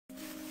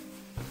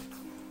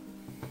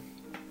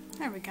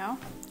There we go.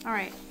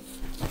 Alright.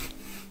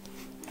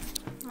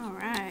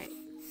 Alright.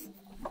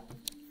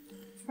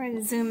 Try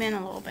to zoom in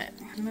a little bit.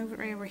 Move it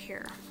right over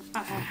here.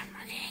 Okay.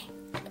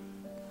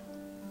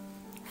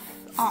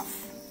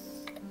 Off.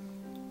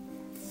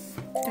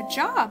 Good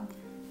job.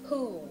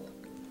 Who?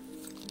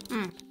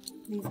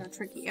 These are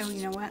tricky. Oh,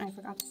 you know what? I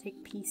forgot to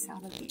take peace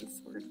out of these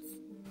words.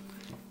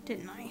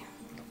 Didn't I?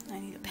 I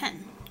need a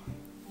pen.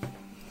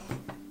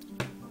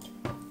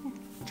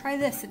 Try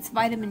this. It's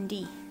vitamin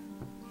D.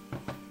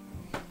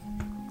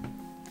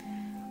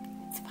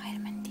 It's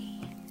vitamin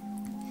D.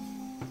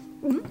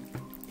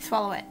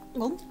 Swallow it.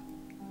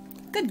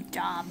 Good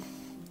job.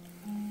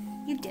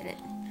 You did it.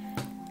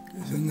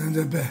 There's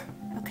another bear.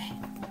 Okay.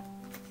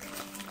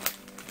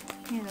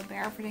 You need a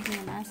bear for taking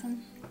your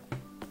medicine?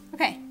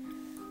 Okay.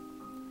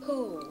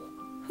 Who?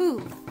 Who?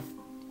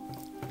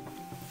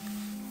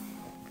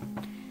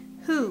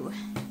 Who?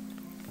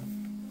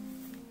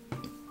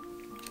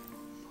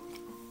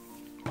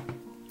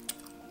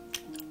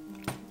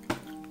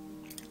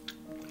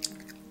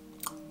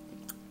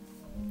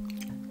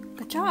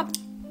 Good job.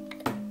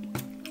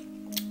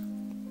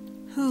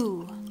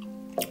 Who?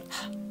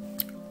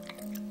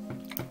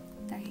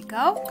 There you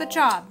go. Good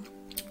job.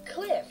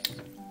 Cliff.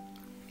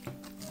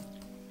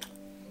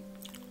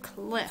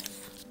 Cliff.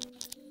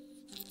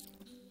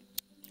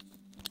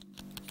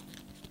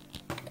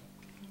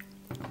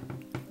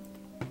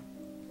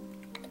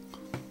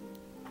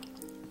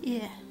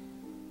 Yeah.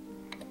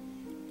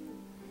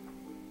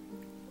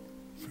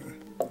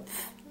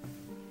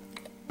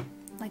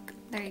 Like,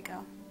 there you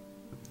go.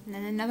 And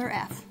then another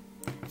F.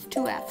 It's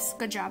 2 F's.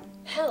 Good job.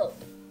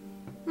 Help.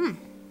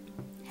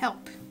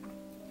 Help.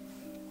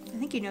 I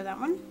think you know that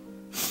one.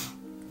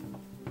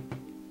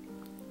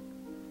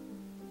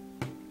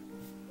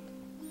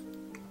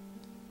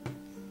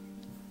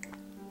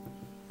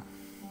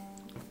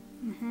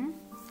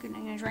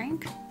 Getting a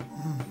drink.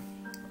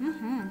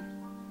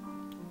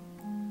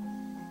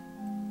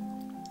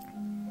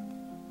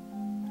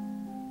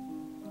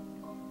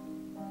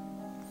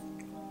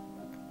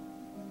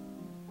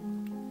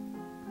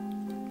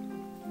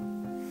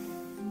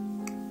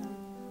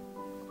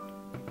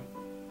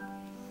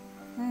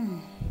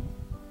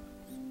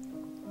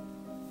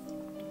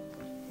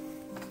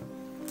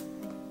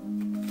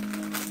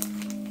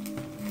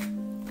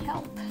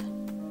 Help.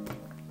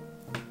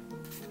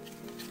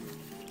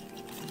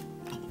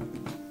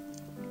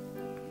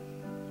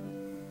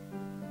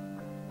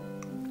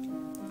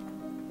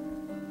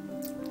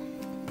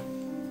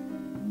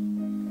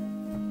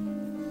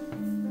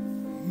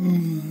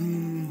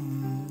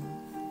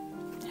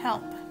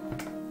 Help.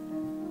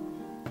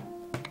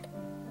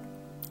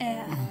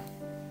 Yeah.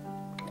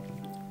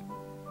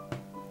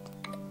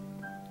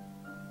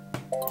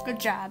 Good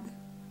job.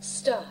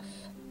 Stuff.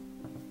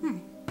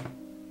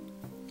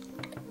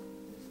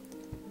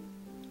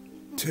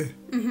 T.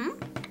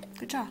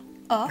 Good job.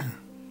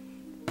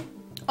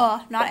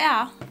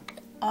 Not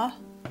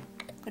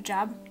Good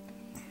job.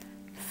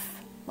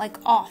 Like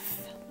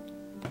off.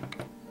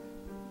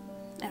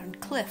 And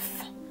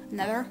cliff.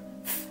 Another.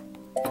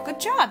 Good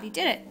job. You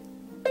did it.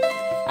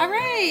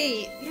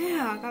 Alright.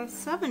 Yeah, I got a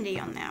 70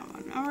 on that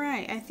one.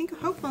 Alright. I think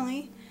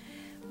hopefully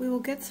we will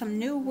get some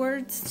new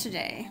words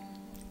today.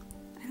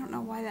 I don't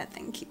know why that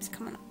thing keeps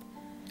coming up.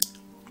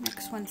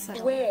 Next one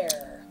said.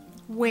 Where?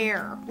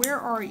 Where? Where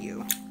are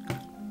you?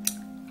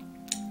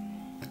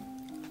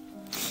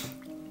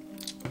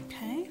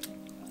 Okay.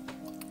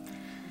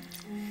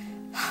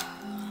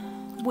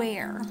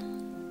 Where?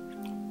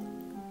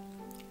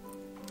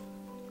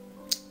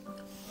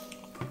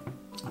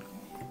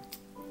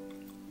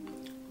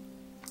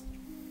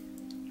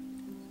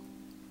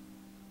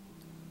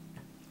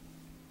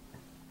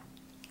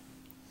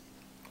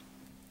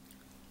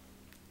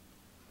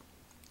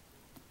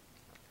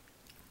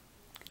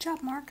 Good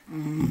job, Mark.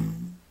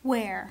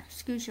 Where?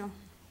 Excuse you.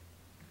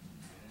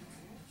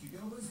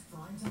 Qdoba's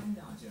primetime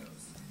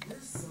nachos.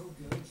 They're so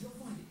good, you'll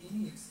find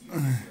any excuse to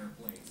share a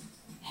plate.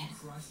 You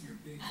crush your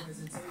big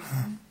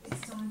presentation.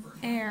 It's time for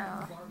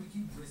Air.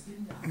 barbecue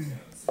brisket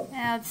nachos.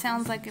 Yeah, it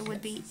sounds like it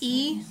would be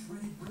E.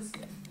 Shredded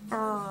brisket.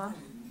 Er.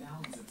 With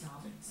mountains of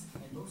toppings.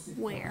 And roasted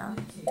Where?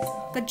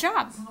 queso. Good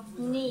job.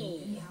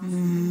 Knee.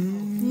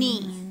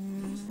 Knee.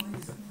 Each bite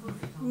is a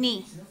perfect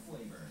Knee. combination of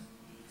flavor.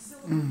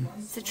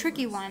 It's a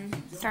tricky one.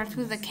 Starts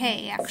with a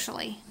K,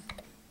 actually.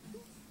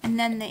 And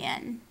then the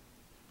N.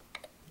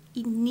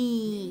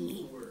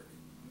 Knee.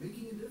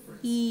 Making a difference.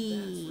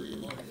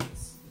 E.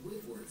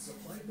 Whitworth's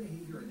applied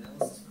behavior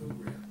analysis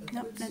program.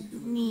 Nope, no,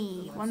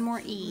 knee. One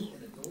more E.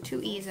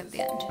 2 E's at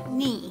the end.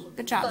 Knee.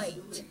 Good job.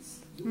 Bite.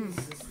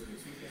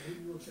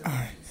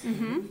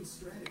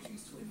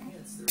 Strategies to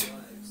enhance their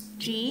lives.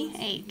 G,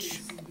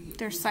 H.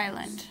 They're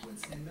silent.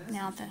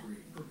 Now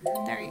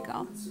there you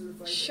go.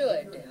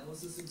 Should.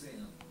 Analysis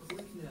exam.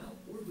 Click now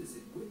or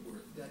visit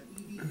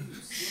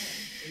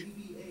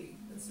whitworth.edu/AVA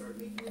and start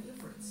making a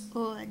difference.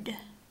 Would.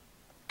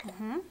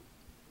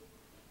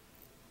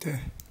 T.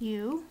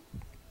 U.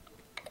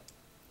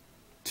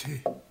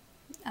 T.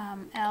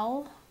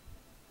 L.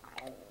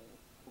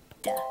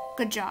 D.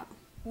 Good job.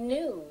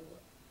 New.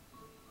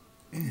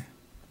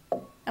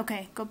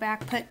 Okay, go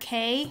back. Put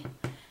K.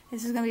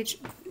 This is going to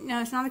be...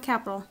 No, it's not a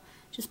capital.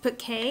 Just put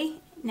K.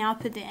 Now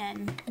put the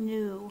N.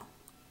 New.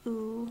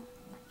 Ooh.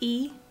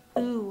 E.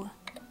 Ooh.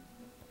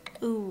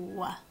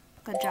 Ooh.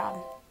 Good job.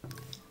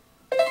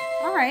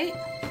 Alright.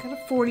 Got a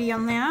 40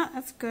 on that.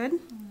 That's good.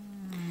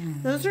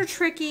 Those are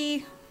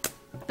tricky.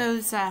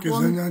 Those,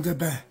 another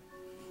bear.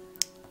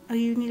 Oh,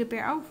 you need a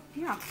bear. Oh,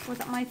 yeah.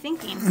 What's my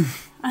thinking?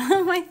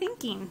 My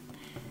thinking.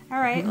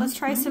 Alright, let's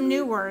try some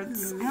new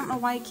words. I don't know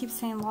why it keeps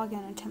saying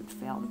login attempt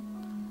failed.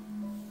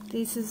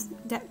 This is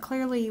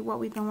clearly what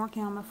we've been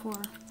working on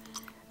before.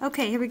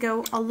 Okay, here we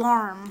go.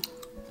 Alarm.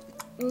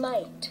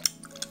 Might.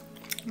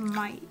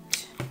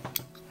 Might.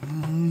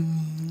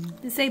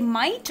 Did it say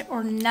might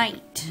or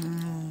night?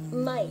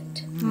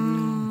 Might.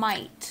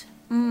 Might.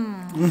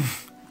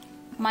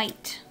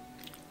 Might.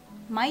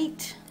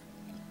 Might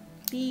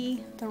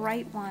be the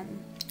right one.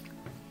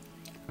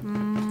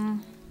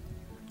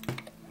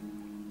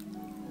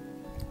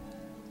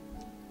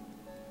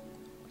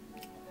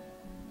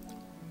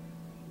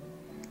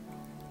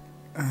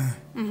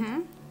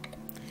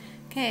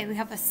 Okay, we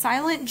have a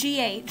silent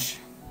GH.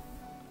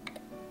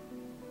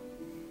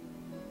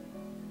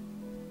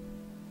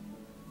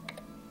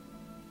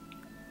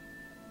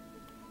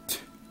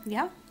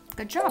 Yeah,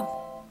 good job.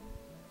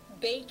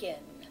 Bacon.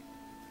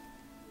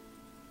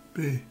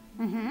 B.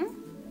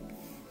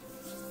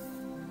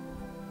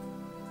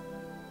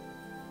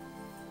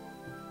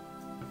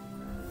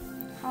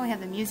 Probably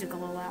have the music a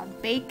little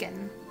loud.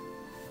 Bacon.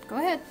 Go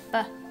ahead.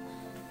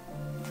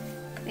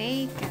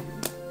 Bacon.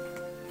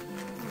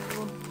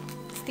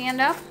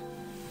 Stand up.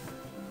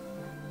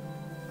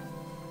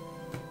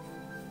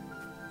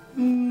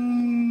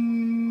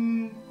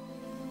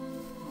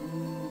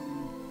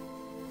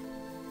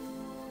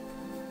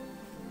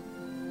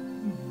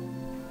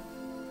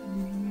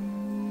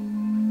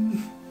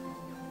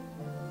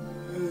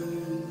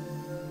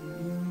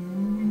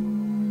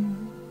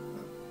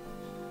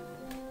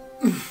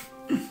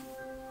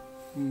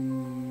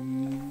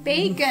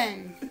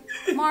 Bacon.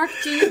 Mark,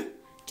 do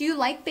you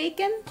like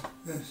bacon?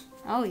 Yes.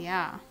 Oh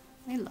yeah,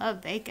 we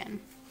love bacon.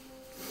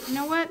 You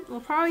know what?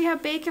 We'll probably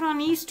have bacon on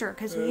Easter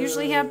because we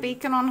usually have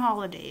bacon on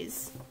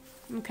holidays.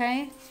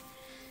 Okay?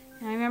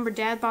 And I remember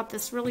Dad bought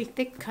this really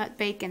thick cut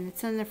bacon.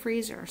 It's in the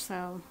freezer,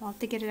 so we'll have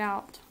to get it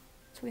out.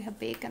 So we have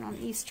bacon on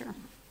Easter.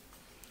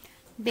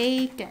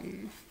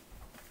 Bacon.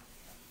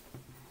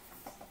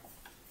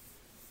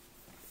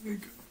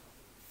 Big.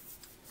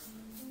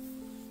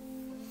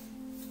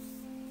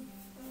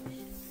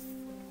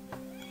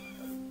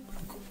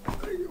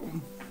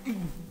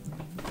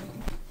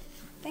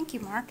 Thank you,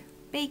 Mark.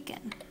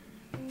 Bacon.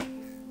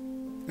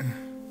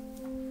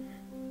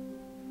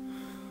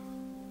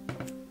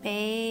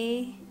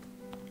 Bacon.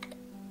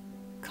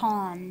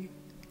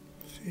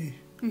 C.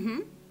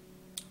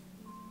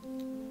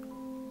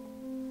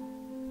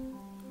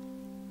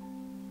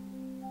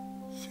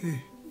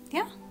 C.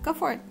 Yeah, go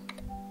for it.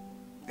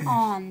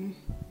 On.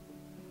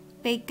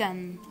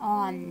 Bacon.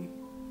 On.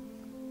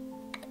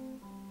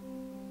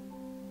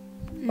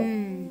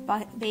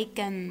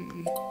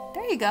 Bacon.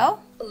 There you go.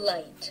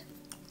 Light.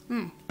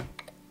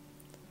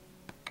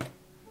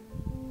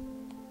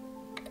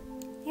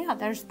 Yeah,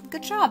 there's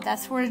good job.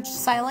 That's where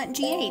silent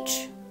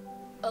GH.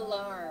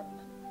 Alarm.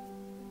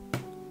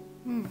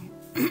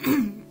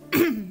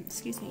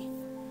 Excuse me.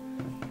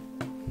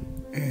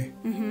 A.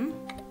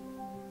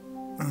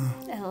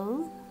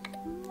 L.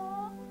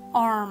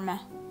 Arm.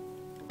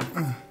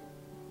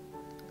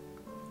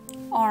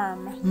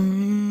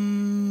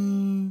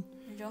 Arm.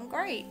 You're doing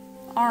great.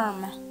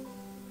 Arm.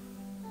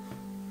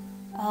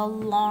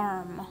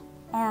 Alarm.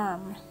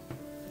 Arm.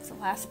 That's the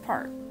last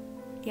part.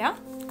 Yeah?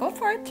 Go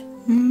for it.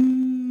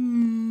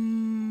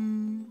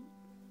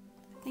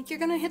 I think you're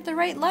gonna hit the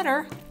right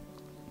letter.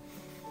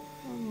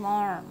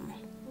 Alarm.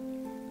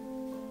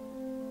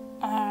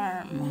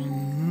 Arm.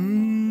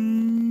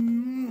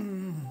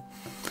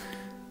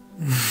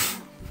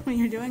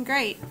 You're doing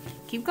great.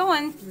 Keep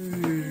going.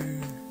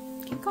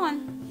 Keep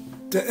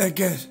going. I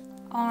guess.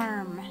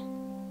 Arm.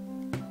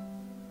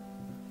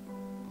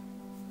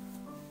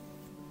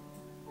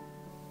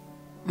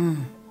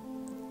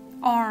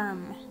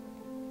 Arm.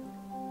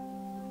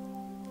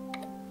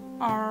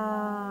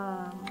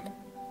 Arm.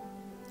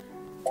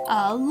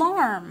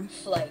 Alarm.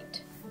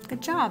 Flight.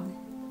 Good job.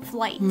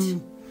 Flight.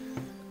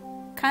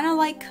 Kind of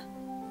like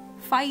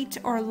fight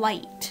or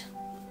light.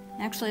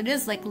 Actually, it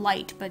is like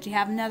light, but you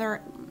have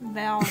another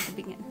vowel at the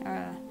beginning.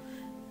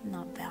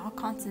 Not vowel,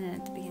 consonant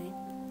at the beginning.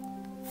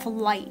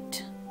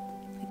 Flight.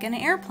 Like in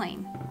an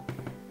airplane.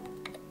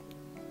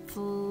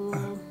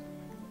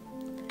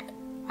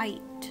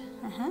 Flight.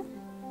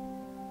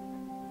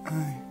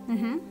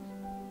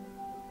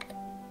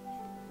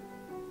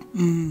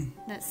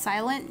 That's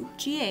silent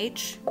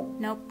GH.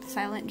 Nope,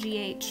 silent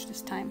GH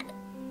this time.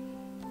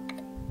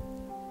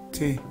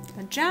 T.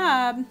 Good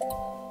job.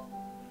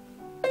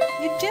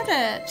 You did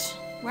it.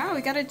 Wow,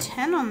 we got a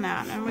 10 on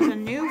that, and with a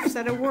new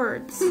set of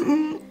words.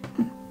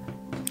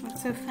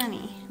 That's so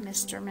funny,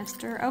 Mister.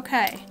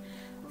 Okay,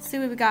 let's see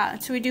what we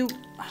got. So we do.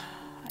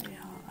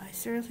 I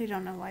seriously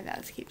don't know why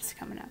that keeps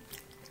coming up.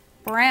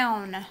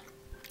 Brown.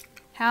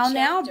 How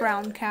now, Chapter.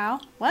 brown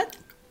cow? What?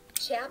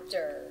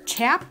 Chapter.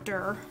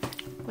 Chapter.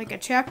 Like a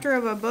chapter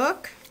of a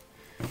book?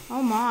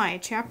 Oh my,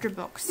 chapter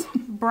books.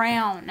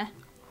 Brown.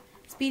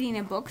 Speaking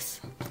of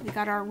books, we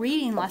got our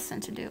reading lesson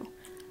to do.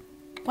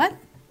 What?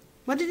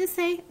 What did it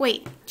say?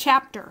 Wait,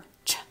 chapter.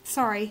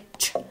 Sorry.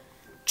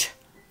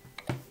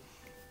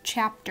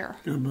 Chapter.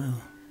 Capital.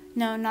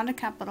 No, not a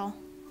capital.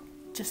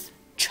 Just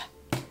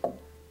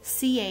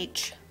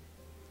CH.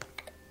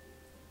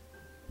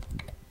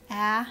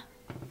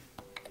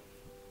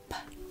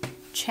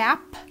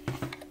 Chapter.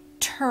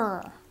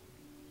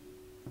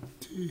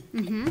 T.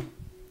 Mm-hmm.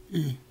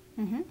 E.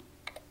 Mm-hmm.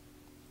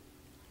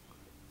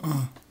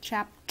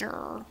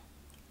 Chapter.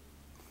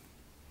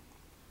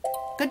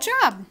 Good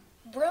job.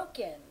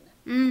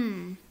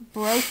 Broken.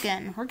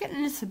 Broken. We're getting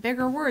into some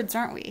bigger words,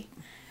 aren't we?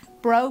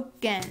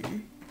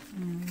 Broken.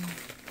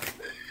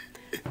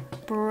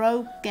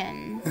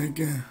 Broken.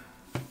 Again.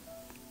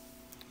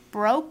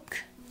 Broke.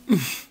 You're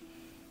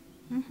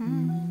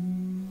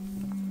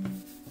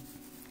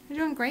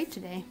doing great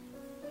today.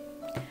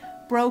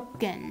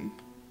 Broken.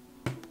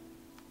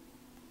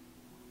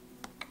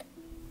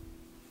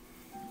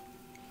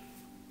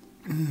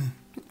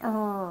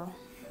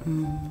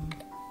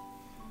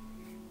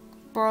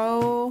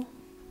 Bro.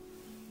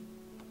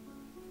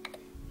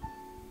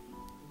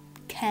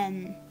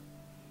 Ken.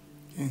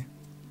 Okay.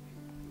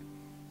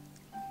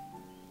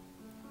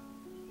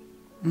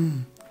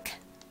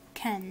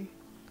 Ken.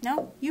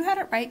 No, you had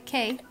it right.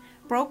 K.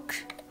 Broke.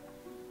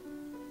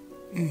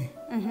 E.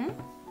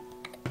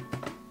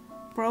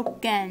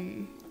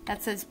 Broken.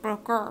 That says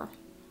broker.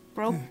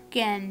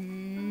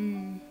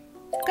 Broken.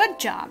 Good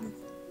job.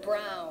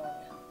 Brown.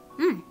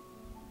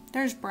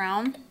 There's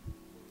brown.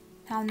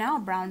 How now,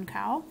 brown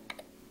cow?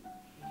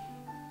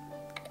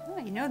 Oh,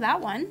 you know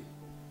that one.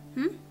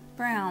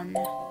 Brown.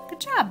 Good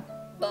job.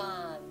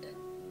 Bond.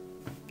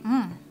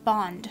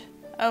 Bond.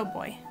 Oh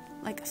boy.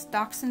 Like a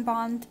stocks and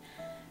bond.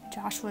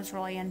 Joshua's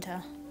really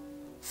into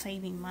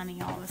saving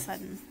money all of a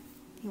sudden.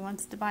 He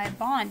wants to buy a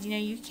bond. You know,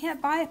 you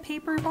can't buy a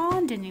paper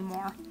bond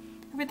anymore.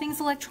 Everything's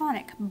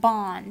electronic.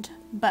 Bond.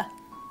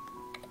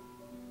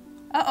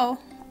 Uh-oh.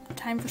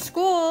 Time for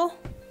school.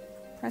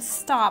 Press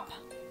stop.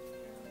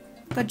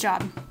 Good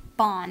job.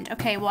 Bond.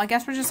 Okay, well, I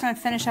guess we're just going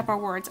to finish up our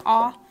words.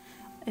 Aw.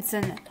 It's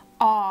an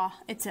aw.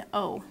 It's an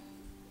O.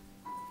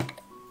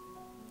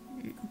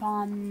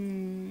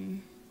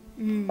 Bond.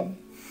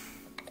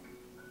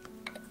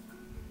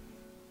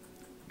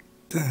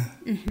 Duh.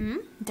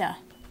 Duh.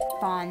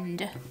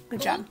 Bond.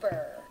 Good job.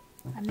 Blooper.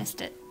 I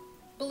missed it.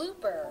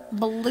 Blooper.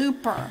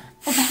 Blooper.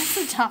 Oh, that's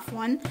a tough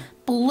one.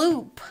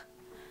 Bloop.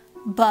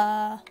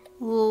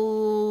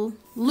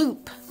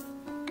 Loop.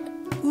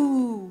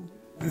 Ooh.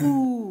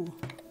 Ooh.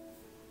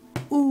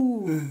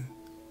 Ooh.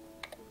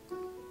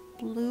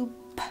 Bloop.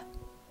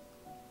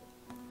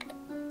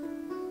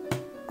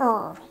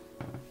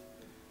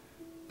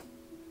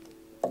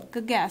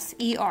 Good guess.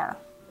 ER.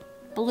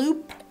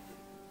 Bloop.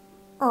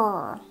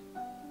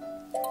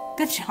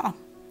 Good job.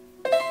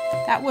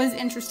 That was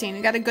interesting.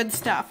 We got a good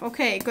stuff.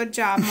 Okay, good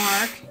job,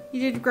 Mark.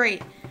 You did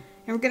great.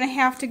 And we're going to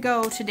have to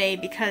go today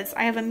because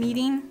I have a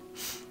meeting.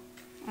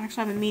 I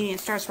actually have a meeting. It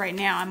starts right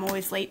now. I'm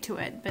always late to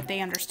it, but they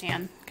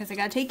understand because I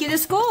got to take you to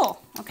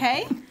school,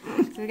 okay?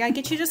 So we got to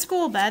get you to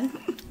school, bud.